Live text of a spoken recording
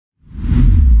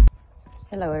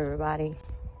Hello everybody.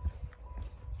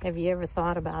 Have you ever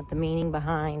thought about the meaning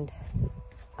behind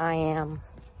I am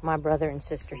my brother and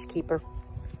sister's keeper?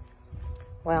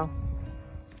 Well,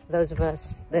 those of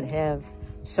us that have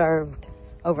served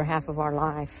over half of our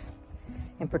life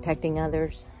in protecting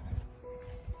others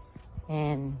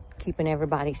and keeping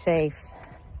everybody safe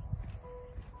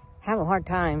have a hard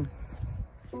time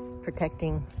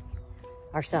protecting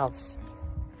ourselves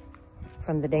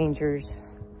from the dangers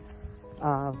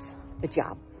of the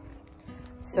job.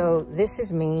 So this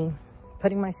is me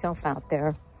putting myself out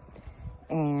there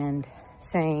and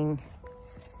saying,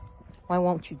 why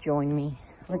won't you join me?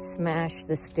 Let's smash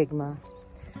the stigma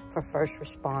for first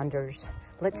responders.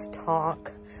 Let's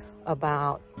talk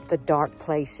about the dark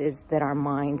places that our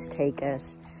minds take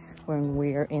us when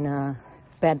we're in a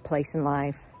bad place in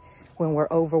life, when we're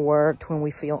overworked, when we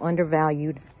feel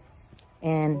undervalued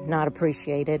and not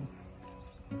appreciated.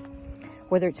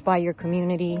 Whether it's by your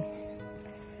community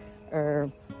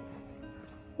or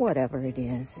whatever it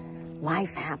is,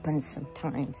 life happens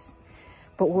sometimes.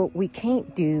 But what we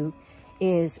can't do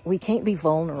is we can't be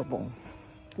vulnerable.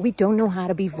 We don't know how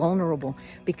to be vulnerable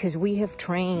because we've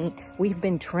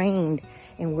been trained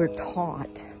and we're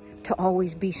taught to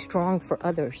always be strong for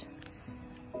others.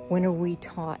 When are we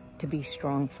taught to be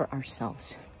strong for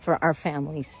ourselves, for our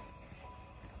families,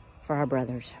 for our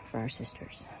brothers, for our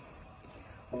sisters?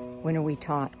 When are we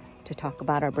taught to talk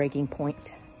about our breaking point,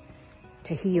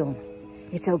 to heal?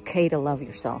 It's okay to love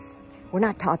yourself. We're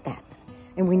not taught that,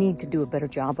 and we need to do a better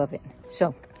job of it.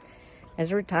 So,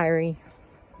 as a retiree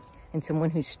and someone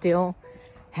who still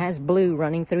has blue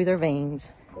running through their veins,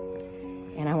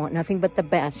 and I want nothing but the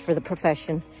best for the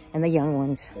profession and the young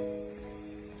ones,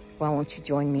 why won't you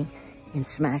join me in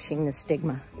smashing the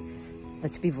stigma?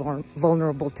 Let's be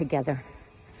vulnerable together.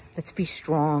 Let's be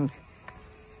strong.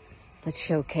 Let's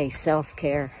showcase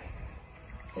self-care,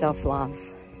 self-love,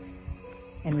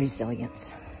 and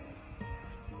resilience.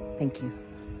 Thank you.